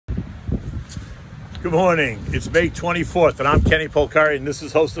Good morning. It's May 24th, and I'm Kenny Polcari, and this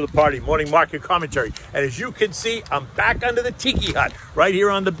is host of the party, Morning Market Commentary. And as you can see, I'm back under the tiki hut right here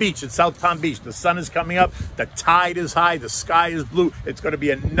on the beach at South Palm Beach. The sun is coming up. The tide is high. The sky is blue. It's going to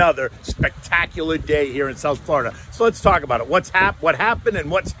be another spectacular day here in South Florida. So let's talk about it. What happened and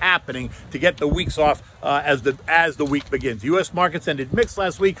what's happening to get the weeks off as the week begins. U.S. markets ended mixed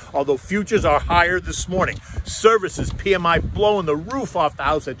last week, although futures are higher this morning. Services PMI blowing the roof off the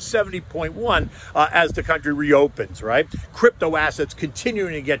house at 70.1 as the country reopens, right? Crypto assets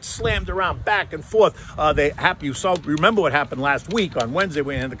continuing to get slammed around back and forth. Remember what happened last week on Wednesday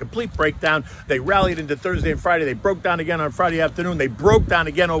when we had the complete breakdown. They rallied into Thursday and Friday. They broke down again on Friday afternoon. They broke down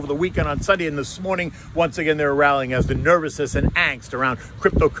again over the weekend on Sunday, and this morning, once again, they're rallying as the nervousness and angst around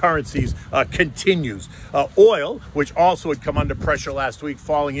cryptocurrencies continues. Oil, which also had come under pressure last week,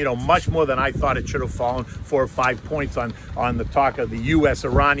 falling, much more than I thought it should have fallen, 4 or 5 points on the talk of the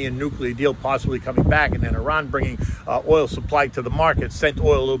U.S.-Iranian nuclear deal possibly coming back, and then Iran bringing oil supply to the market, sent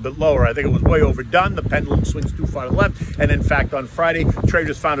oil a little bit lower. I think it was way overdone. The pendulum swings too far to the left. And in fact, on Friday,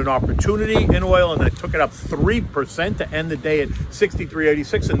 traders found an opportunity in oil, and then took it up 3% to end the day at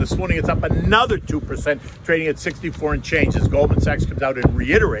 63.86. And this morning, it's up another 2%, trading at 64 and change as Goldman Sachs comes out and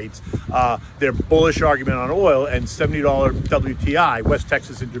reiterates their bullish argument on oil and $70 WTI, West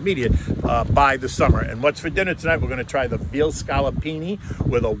Texas Intermediate, by the summer. And what's for dinner tonight? We're going to try the veal scallopini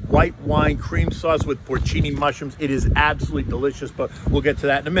with a white wine cream sauce with porcini mushrooms. It is absolutely delicious, but we'll get to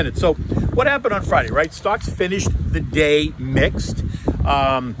that in a minute. So what happened on Friday, right? Stocks finished the day mixed,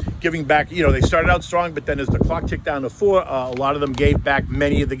 giving back, they started out strong, but then as the clock ticked down to 4, a lot of them gave back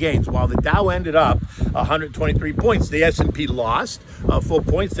many of the gains. While the Dow ended up 123 points, the S&P lost 4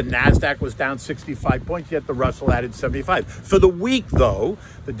 points. The NASDAQ was down 65 points, yet the Russell added 75. For the week, though,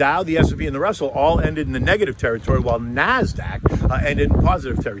 the Dow, the S&P, and the Russell all ended in the negative territory, while NASDAQ ended in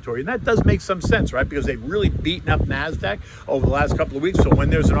positive territory. And that does make some sense, right? Because they've really beaten up NASDAQ over the last couple of weeks. So when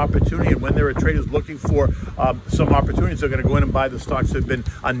there's an opportunity and when there are traders looking for some opportunities, they're going to go in and buy the stocks that have been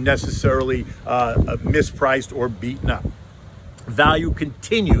unnecessarily mispriced or beaten up. Value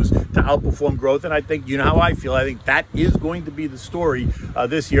continues to outperform growth, and I think, you know how I feel, I think that is going to be the story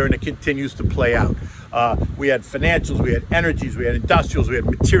this year, and it continues to play out. We had financials, we had energies, we had industrials, we had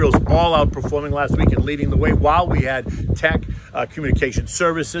materials all outperforming last week and leading the way, while we had tech, communication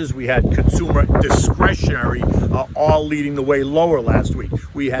services, we had consumer discretionary all leading the way lower last week.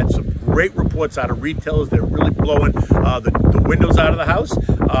 We had some great reports out of retailers. They're really blowing the windows out of the house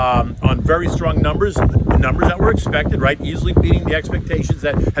on very strong numbers, the numbers that were expected, right? Easily beating the expectations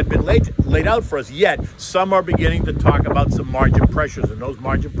that had been laid out for us, yet some are beginning to talk about some margin pressures, and those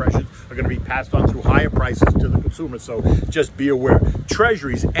margin pressures are going to be passed on through higher prices to the consumer, so just be aware.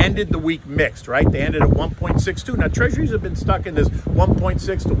 Treasuries ended the week mixed, right? They ended at 1.62. Now, treasuries have been stuck in this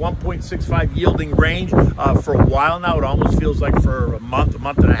 1.6 to 1.65 yielding range for a while now. It almost feels like for a month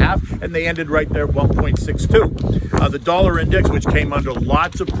and a half, and they ended right there at 1.62. The dollar index, which came under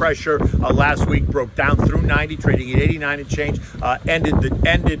lots of pressure last week, broke down through 90, trading at 89 and change,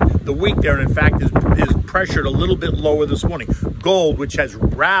 ended the week there, and in fact is pressured a little bit lower this morning. Gold, which has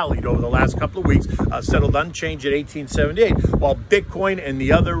rallied over the last couple of weeks, settled unchanged at 1878, while Bitcoin and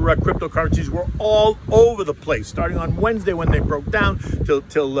the other cryptocurrencies were all over the place, starting on Wednesday when they broke down till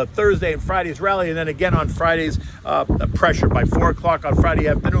Thursday and Friday's rally, and then again on Friday's pressure. By 4 o'clock on Friday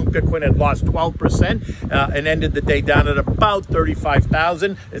afternoon, Bitcoin had lost 12% and ended the day down at about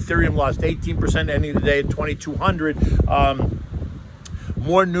 35,000. Ethereum lost 18%, ending the day at 2,200.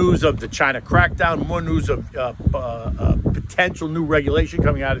 More news of the China crackdown, more news of potential new regulation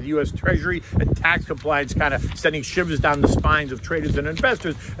coming out of the U.S. Treasury, and tax compliance kind of sending shivers down the spines of traders and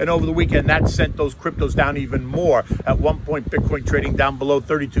investors. And over the weekend, that sent those cryptos down even more. At one point, Bitcoin trading down below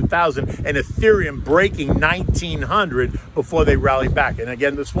 32,000 and Ethereum breaking 1,900 before they rallied back. And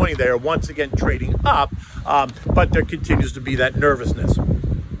again, this morning, they are once again trading up, but there continues to be that nervousness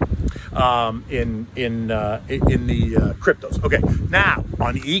in the cryptos. Okay, now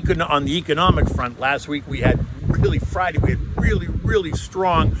on the economic front, last week we had really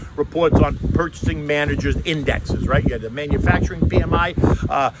strong reports on purchasing managers indexes, right? You had the manufacturing PMI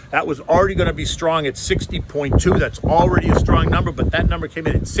that was already going to be strong at 60.2. That's already a strong number, but that number came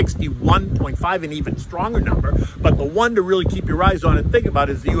in at 61.5, an even stronger number. But the one to really keep your eyes on and think about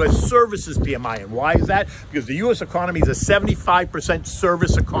is the U.S. services PMI. And why is that? Because the U.S. economy is a 75%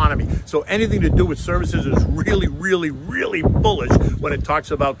 service economy. So anything to do with services is really bullish when it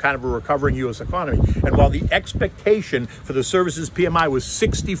talks about kind of a recovering U.S. economy. And while the expectation for the services PMI was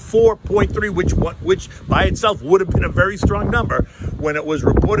 64.3, which by itself would have been a very strong number, When it was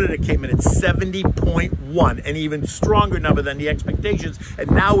reported, it came in at 70.1, an even stronger number than the expectations,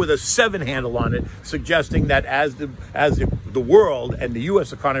 and now with a 7 handle on it, suggesting that as the world and the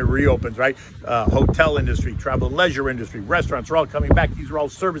U.S. economy reopens, right, hotel industry, travel and leisure industry, restaurants are all coming back. These are all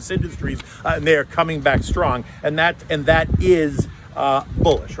service industries, and they are coming back strong, and that is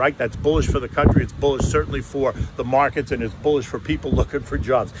bullish, right? That's bullish for the country. It's bullish certainly for the markets, and it's bullish for people looking for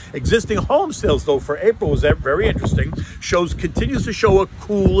jobs. Existing home sales, though, for April was very interesting. Continues to show a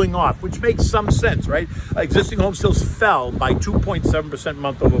cooling off, which makes some sense, right? Existing home sales fell by 2.7%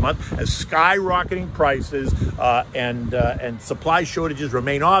 month over month as skyrocketing prices and supply shortages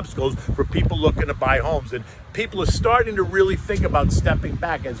remain obstacles for people looking to buy homes. And people are starting to really think about stepping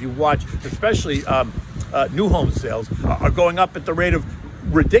back as you watch, especially new home sales are going up at the rate of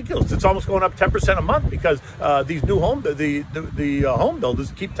ridiculous. It's almost going up 10% a month because these new home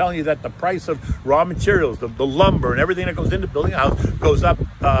builders keep telling you that the price of raw materials, the lumber and everything that goes into building a house goes up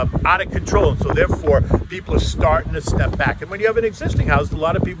out of control. And so therefore people are starting to step back. And when you have an existing house, a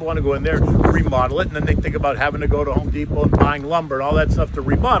lot of people want to go in there, remodel it, and then they think about having to go to Home Depot and buying lumber and all that stuff to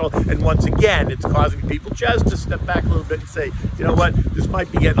remodel. And once again, it's causing people just to step back a little bit and say, you know what, this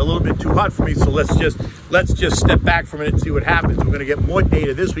might be getting a little bit too hot for me, so let's just step back from it and see what happens. We're going to get more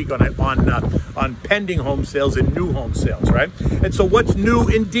data this week on pending home sales and new home sales, right? And so what's new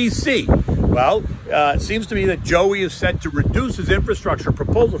in D.C.? Well, it seems to me that Joey is set to reduce his infrastructure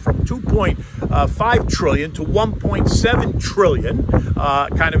proposal from $2.5 trillion to $1.7 trillion,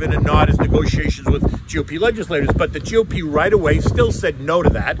 kind of in a nod as negotiations with GOP legislators. But the GOP right away still said no to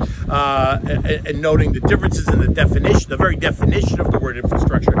that, and noting the differences in the definition, the very definition of the word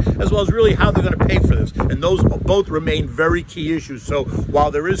infrastructure, as well as really how they're going to pay for this. And those both remain very key issues. So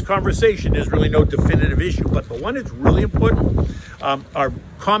while there is conversation, there's really no definitive issue. But the one that's really important are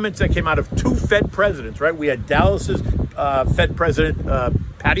comments that came out of 2 Fed presidents, right? We had Dallas's Fed president,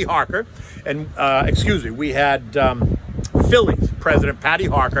 Patty Harker, and we had Philly's president, Patty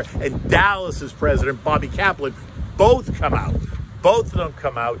Harker, and Dallas's president, Bobby Kaplan, both come out. Both of them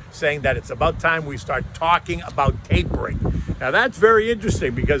come out saying that it's about time we start talking about tapering. Now, that's very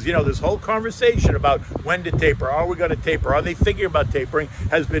interesting because, you know, this whole conversation about when to taper, are we going to taper, are they thinking about tapering,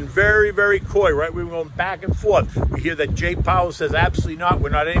 has been very, very coy, right? We're going back and forth. We hear that Jay Powell says absolutely not. We're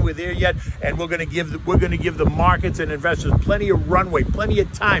not anywhere there yet, and we're going to give the markets and investors plenty of runway, plenty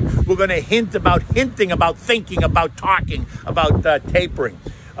of time. We're going to hinting about thinking about talking about tapering.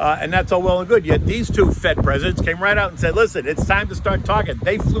 And that's all well and good. Yet these 2 Fed presidents came right out and said, listen, it's time to start talking.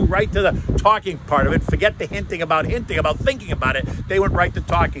 They flew right to the talking part of it. Forget the hinting about thinking about it. They went right to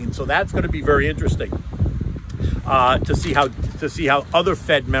talking. And so that's going to be very interesting to see how other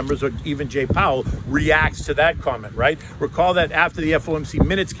Fed members or even Jay Powell reacts to that comment, right? Recall that after the FOMC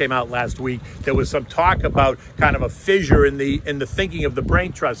minutes came out last week, there was some talk about kind of a fissure in the thinking of the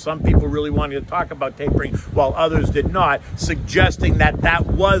brain trust. Some people really wanted to talk about tapering while others did not, suggesting that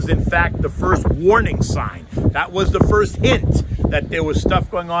was in fact the first warning sign. That was the first hint that there was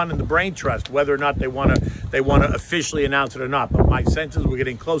stuff going on in the brain trust, whether or not they want to officially announce it or not. But my sense is we're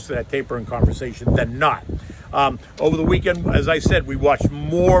getting close to that tapering conversation than not. Over the weekend, as I said, we watched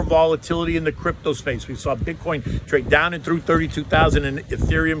more volatility in the crypto space. We saw Bitcoin trade down and through 32,000 and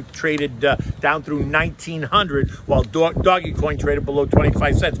Ethereum traded down through 1,900, while Dogecoin traded below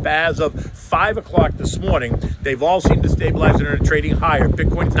 25 cents. But as of 5 o'clock this morning, they've all seemed to stabilize and are trading higher.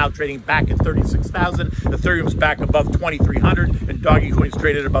 Bitcoin is now trading back at 36,000. Ethereum's back above 2,300, and Dogecoin's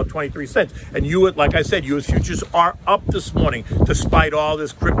traded about 23 cents. And like I said, U.S. futures are up this morning despite all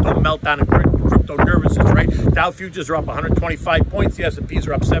this crypto meltdown and crypto nervousness, right? Dow futures are up 125 points. The S&Ps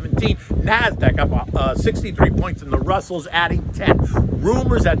are up 17. NASDAQ up 63 points, and the Russell's adding 10.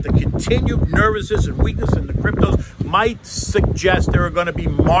 Rumors that the continued nervousness and weakness in the cryptos might suggest there are going to be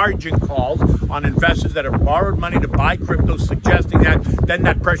margin calls on investors that have borrowed money to buy cryptos, suggesting that then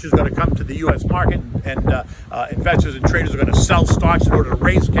that pressure is going to come to the U.S. market, and investors and traders are going to sell stocks in order to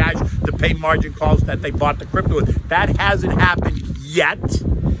raise cash to pay margin calls that they bought the crypto with. That hasn't happened yet.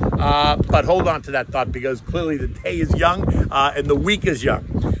 But hold on to that thought because clearly the day is young and the week is young.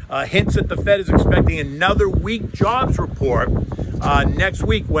 Hints that the Fed is expecting another weak jobs report next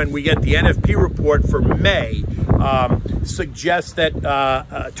week when we get the NFP report for May. Suggests that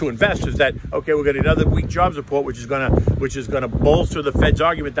to investors that okay, we're getting another weak jobs report, which is gonna bolster the Fed's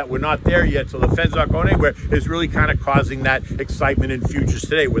argument that we're not there yet, so the Fed's not going anywhere, is really kind of causing that excitement in futures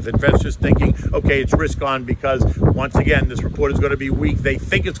today, with investors thinking, okay, it's risk on because once again this report is going to be weak. They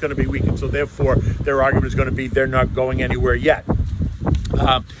think it's going to be weak, and so therefore their argument is going to be they're not going anywhere yet.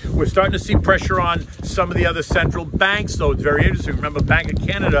 We're starting to see pressure on some of the other central banks, though. It's very interesting. Remember, Bank of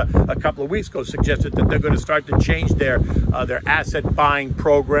Canada a couple of weeks ago suggested that they're going to start to change their asset buying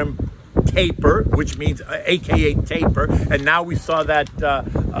program, taper, which means AKA taper. And now we saw that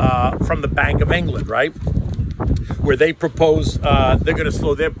from the Bank of England, right? Where they propose they're going to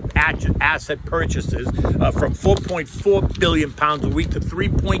slow their asset purchases from 4.4 billion pounds a week to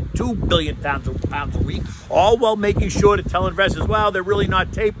 3.2 billion pounds a week, all while making sure to tell investors, well, they're really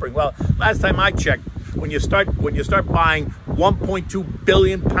not tapering. Well, last time I checked, when you start buying 1.2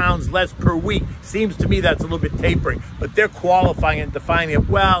 billion pounds less per week, seems to me that's a little bit tapering. But they're qualifying and defining it,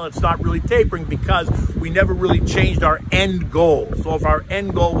 well, it's not really tapering because we never really changed our end goal. So if our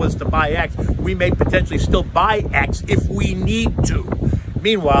end goal was to buy X, we may potentially still buy X if we need to.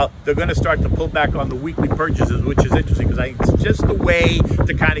 Meanwhile, they're going to start to pull back on the weekly purchases, which is interesting because I think it's just a way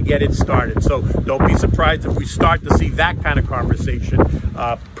to kind of get it started. So don't be surprised if we start to see that kind of conversation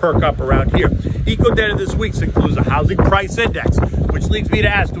perk up around here. Eco data this week includes a housing price index, which leads me to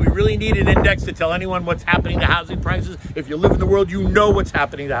ask, do we really need an index to tell anyone what's happening to housing prices? If you live in the world, you know what's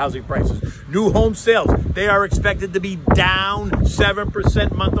happening to housing prices. New home sales, they are expected to be down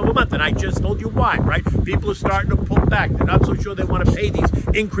 7% month over month. And I just told you why, right? People are starting to pull back. They're not so sure they want to pay these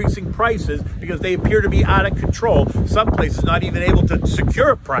increasing prices because they appear to be out of control. Some places not even able to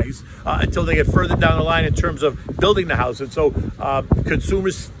secure a price until they get further down the line in terms of building the house. And so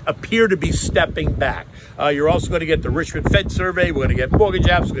consumers appear to be stepping back. You're also going to get the Richmond Fed survey. We're going to get mortgage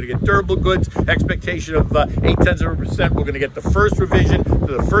apps. We're going to get durable goods, expectation of 0.8%. We're going to get the first revision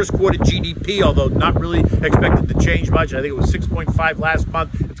to the first quarter GDP, although not really expected to change much. I think it was 6.5 last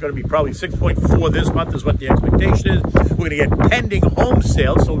month. It's going to be probably 6.4 this month is what the expectation is. We're going to get pending home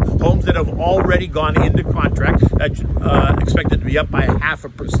sales, so homes that have already gone into contract, that's expected to be up by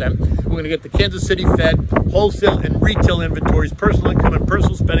 0.5%. We're going to get the Kansas City Fed, wholesale and retail inventories, personal income and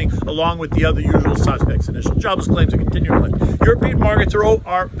personal spending, along with the other usual suspects. Initial jobless claims are continuing. European markets are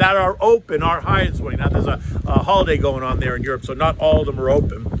open are higher this morning. Now there's a holiday going on there in Europe, so not all of them are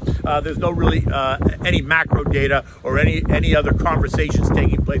open. There's no really any macro data or any other conversations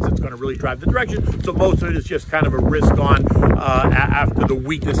taking place that's going to really drive the direction. So most of it is just kind of a risk on after the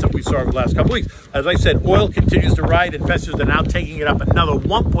weakness that we saw over the last couple of weeks. As I said, oil continues to ride. Investors are now taking it up another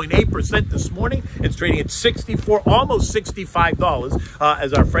 1.8% this morning. It's trading at almost $65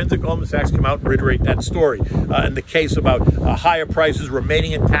 as our friends at Goldman Sachs come out and reiterate that story. And the case about higher prices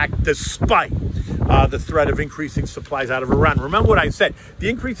remaining intact despite the threat of increasing supplies out of Iran. Remember what I said, the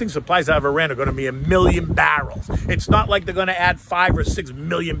increasing supplies out of Iran are going to be 1 million barrels. It's not like they're going to add 5 or 6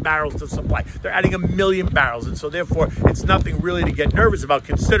 million barrels to supply. They're adding 1 million barrels. And so therefore, it's nothing really to get nervous about,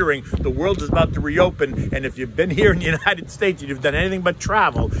 considering the world is about to reopen. And if you've been here in the United States and you've done anything but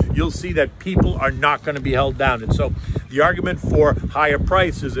travel, you'll see that people are not going to be held down. And so the argument for higher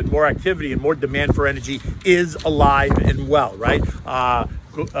prices and more activity and more demand for energy is alive and well, right?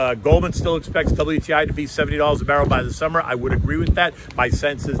 Goldman still expects WTI to be $70 a barrel by the summer. I would agree with that. My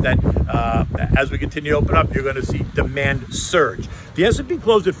sense is that as we continue to open up, you're going to see demand surge. The S&P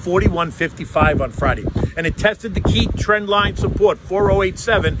closed at 41.55 on Friday, and it tested the key trend line support,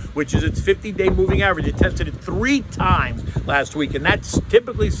 4087, which is its 50-day moving average. It tested it 3 times last week, and that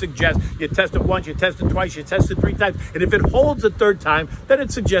typically suggests you test it once, you test it twice, you test it 3 times, and if it holds a 3rd time, then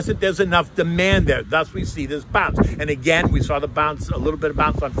it suggests that there's enough demand there. Thus, we see this bounce. And again, we saw the bounce, a little bit of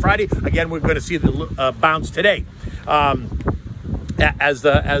bounce on Friday. Again, we're going to see the bounce today. As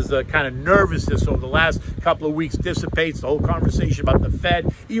the kind of nervousness over the last couple of weeks dissipates, the whole conversation about the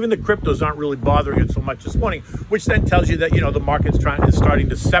Fed, even the cryptos aren't really bothering it so much this morning, which then tells you that, the market's starting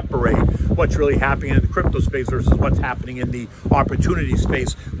to separate what's really happening in the crypto space versus what's happening in the opportunity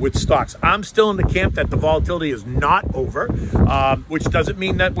space with stocks. I'm still in the camp that the volatility is not over, which doesn't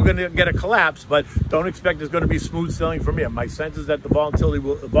mean that we're going to get a collapse, but don't expect there's going to be smooth sailing from here. My sense is that the volatility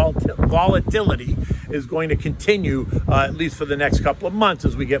is going to continue at least for the next couple of months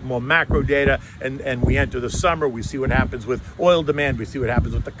as we get more macro data and we enter the summer. We see what happens with oil demand. We see what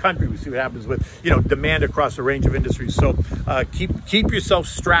happens with the country. We see what happens with demand across a range of industries. So keep yourself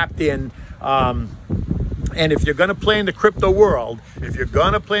strapped in. And if you're going to play in the crypto world,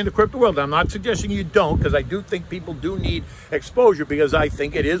 I'm not suggesting you don't, because I do think people do need exposure, because I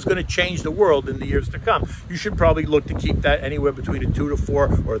think it is going to change the world in the years to come. You should probably look to keep that anywhere between a 2 to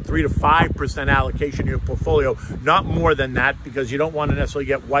 4 or 3 to 5% allocation in your portfolio, not more than that, because you don't want to necessarily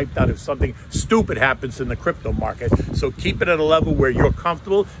get wiped out if something stupid happens in the crypto market. So keep it at a level where you're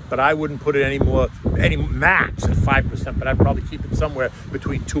comfortable, but I wouldn't put it any max at 5%, but I'd probably keep it somewhere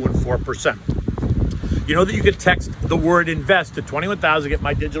between 2 and 4%. You know that you can text the word invest to 21,000, get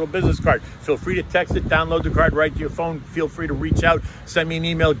my digital business card. Feel free to text it, download the card right to your phone. Feel free to reach out, send me an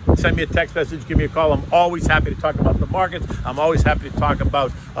email, send me a text message, give me a call. I'm always happy to talk about the markets. I'm always happy to talk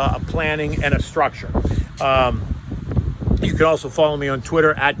about a planning and a structure. You can also follow me on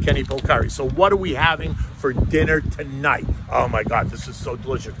Twitter at Kenny Polcari. So what are we having for dinner tonight? Oh my God, this is so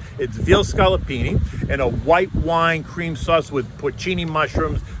delicious. It's veal scallopini and a white wine cream sauce with porcini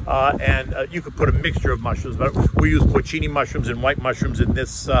mushrooms, and you could put a mixture of mushrooms, but we use porcini mushrooms and white mushrooms in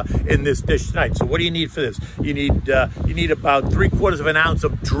this dish tonight. So what do you need for this? You need about 3/4 of an ounce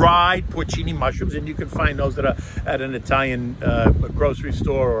of dried porcini mushrooms, and you can find those at an Italian grocery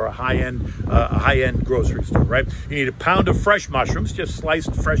store or a high-end grocery store, right? You need a pound of fresh mushrooms, just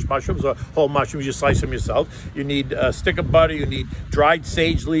sliced fresh mushrooms, or whole mushrooms, you slice them yourself. You need a stick of butter. You need dried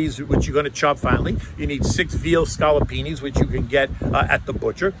sage leaves, which you're going to chop finely. You need 6 veal scallopinis, which you can get at the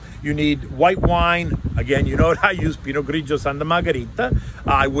butcher. You need white wine. Again, you know what I use, Pinot Grigio Santa Margherita.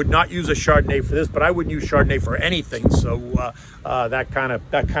 I would not use a Chardonnay for this, but I wouldn't use Chardonnay for anything. So that kind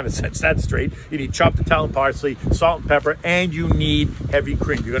of sets that straight. You need chopped Italian parsley, salt and pepper, and you need heavy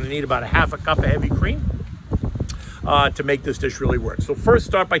cream. You're going to need about 1/2 cup of heavy cream to make this dish really work. So first,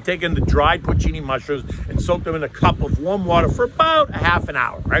 start by taking the dried porcini mushrooms and soak them in a cup of warm water for about 1/2 an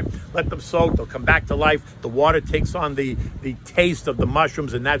hour, right? Let them soak, they'll come back to life. The water takes on the taste of the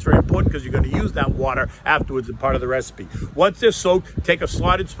mushrooms, and that's very important because you're going to use that water afterwards as part of the recipe. Once they're soaked, take a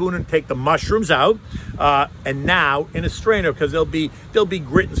slotted spoon and take the mushrooms out, and now in a strainer, because there'll be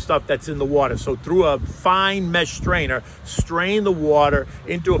grit and stuff that's in the water. So through a fine mesh strainer, strain the water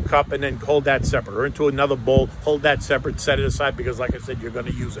into a cup and then hold that separate, or into another bowl, hold that separate, set it aside, because like I said, you're going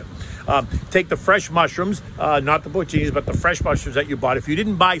to use it. Take the fresh mushrooms, not the porcinis, but the fresh mushrooms that you bought. If you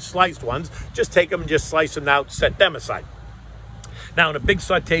didn't buy sliced ones, just take them and just slice them out, set them aside. Now in a big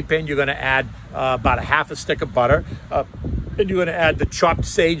saute pan, you're going to add about 1/2 stick of butter, and you're going to add the chopped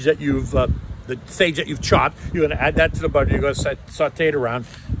sage that you've chopped. You're going to add that to the butter. You're going to saute it around.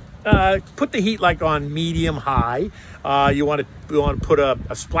 Put the heat like on medium high. You want to put a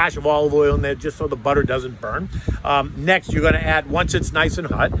splash of olive oil in there just so the butter doesn't burn. Next, you're going to add, once it's nice and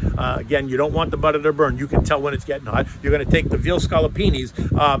hot, again, you don't want the butter to burn. You can tell when it's getting hot. You're going to take the veal scallopinis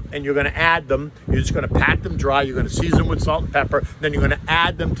and you're going to add them. You're just going to pat them dry. You're going to season them with salt and pepper. Then you're going to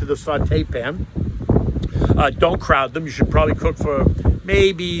add them to the saute pan. Don't crowd them. You should probably cook for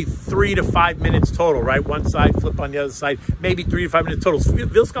maybe 3 to 5 minutes total, right? One side, flip on the other side, maybe 3 to 5 minutes total.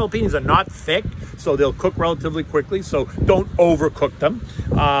 Veal scallopinis are not thick, so they'll cook relatively quickly, so don't overcook them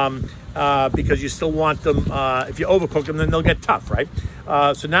because you still want them, if you overcook them, then they'll get tough, right?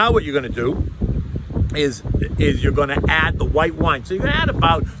 So now what you're going to do is you're going to add the white wine. So you're going to add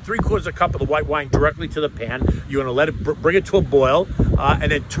about 3/4 cup of the white wine directly to the pan. You're going to let it bring it to a boil,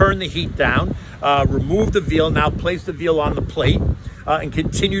 and then turn the heat down. Remove the veal. Now place the veal on the plate and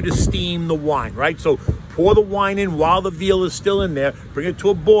continue to steam the wine, right? So pour the wine in while the veal is still in there. Bring it to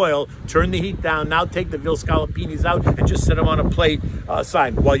a boil. Turn the heat down. Now take the veal scallopinis out and just set them on a plate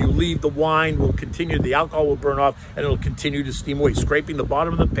aside. While you leave, the wine will continue. The alcohol will burn off, and it'll continue to steam away, scraping the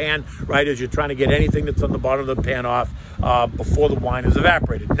bottom of the pan, right, as you're trying to get anything that's on the bottom of the pan off before the wine is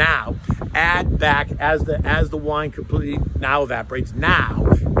evaporated. Now, add back, as the wine completely now evaporates, now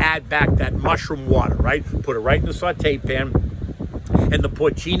add back that mushroom water, right? Put it right in the saute pan. And the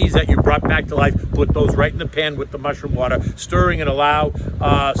porcinis that you brought back to life, put those right in the pan with the mushroom water, stirring and allow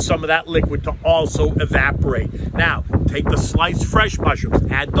some of that liquid to also evaporate. Now, take the sliced fresh mushrooms,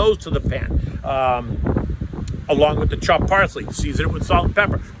 add those to the pan, along with the chopped parsley. Season it with salt and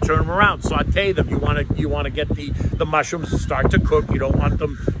pepper. Turn them around, saute them. You want to get the mushrooms to start to cook. You don't want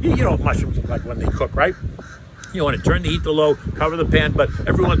them. You know what mushrooms look like when they cook, right? You want to turn the heat to low, cover the pan, but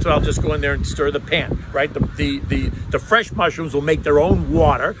every once in a while, just go in there and stir the pan, right? The fresh mushrooms will make their own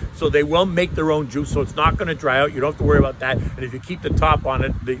water, so they will make their own juice, so it's not going to dry out. You don't have to worry about that. And if you keep the top on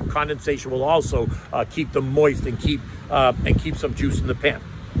it, the condensation will also keep them moist and keep some juice in the pan.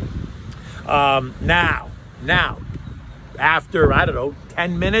 Now, after, I don't know,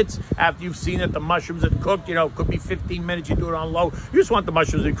 10 minutes after you've seen that the mushrooms have cooked, you know, it could be 15 minutes, you do it on low. You just want the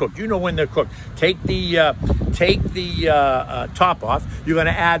mushrooms to be cooked. You know when they're cooked. Take the top off. You're going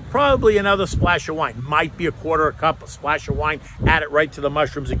to add probably another splash of wine. Might be 1/4 cup, a splash of wine. Add it right to the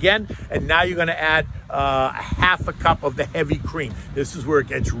mushrooms again. And now you're going to add half a cup of the heavy cream. This is where it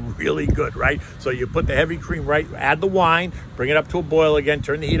gets really good, right? So you put the heavy cream right, add the wine, bring it up to a boil again,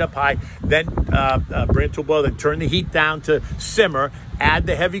 turn the heat up high, then bring it to a boil, then turn the heat down to simmer, add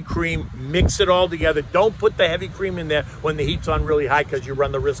the heavy cream, mix it all together. Don't put the heavy cream in there when the heat's on really high because you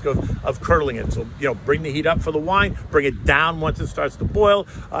run the risk of curdling it. So, bring the heat up for the wine, bring it down once it starts to boil,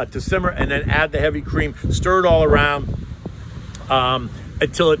 to simmer, and then add the heavy cream, stir it all around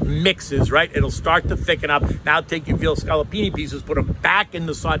until it mixes, right? It'll start to thicken up. Now take your veal scallopini pieces, put them back in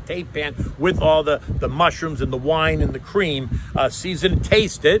the saute pan with all the mushrooms and the wine and the cream, season,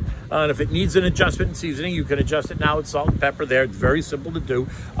 taste it. And if it needs an adjustment in seasoning, you can adjust it now with salt and pepper there. It's very simple to do.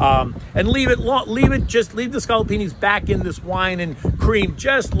 And leave the scallopinis back in this wine and cream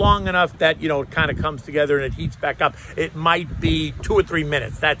just long enough that, it kind of comes together and it heats back up. It might be 2 or 3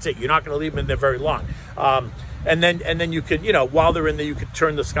 minutes. That's it. You're not going to leave them in there very long. And then you could, while they're in there, you could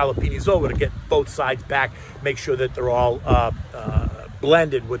turn the scallopinis over to get both sides back, make sure that they're all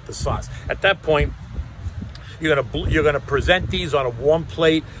blended with the sauce. At that point, you're gonna present these on a warm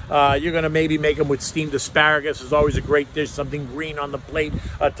plate. You're gonna maybe make them with steamed asparagus. Is always a great dish. Something green on the plate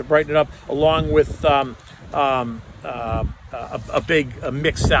to brighten it up, along with a big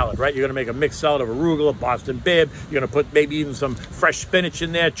mixed salad, right? You're going to make a mixed salad of arugula, Boston Bib. You're going to put maybe even some fresh spinach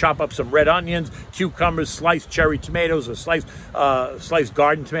in there, chop up some red onions, cucumbers, sliced cherry tomatoes, or sliced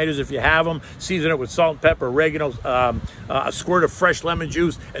garden tomatoes if you have them. Season it with salt and pepper, oregano, a squirt of fresh lemon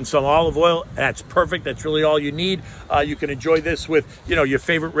juice, and some olive oil. That's perfect. That's really all you need. You can enjoy this with, your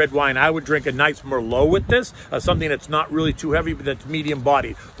favorite red wine. I would drink a nice Merlot with this, something that's not really too heavy, but that's medium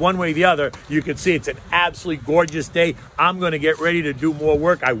bodied. One way or the other, you can see it's an absolutely gorgeous day. I'm going to get ready to do more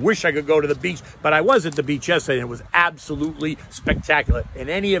work. I wish I could go to the beach, but I was at the beach yesterday and it was absolutely spectacular. In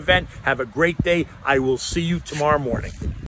any event, have a great day. I will see you tomorrow morning.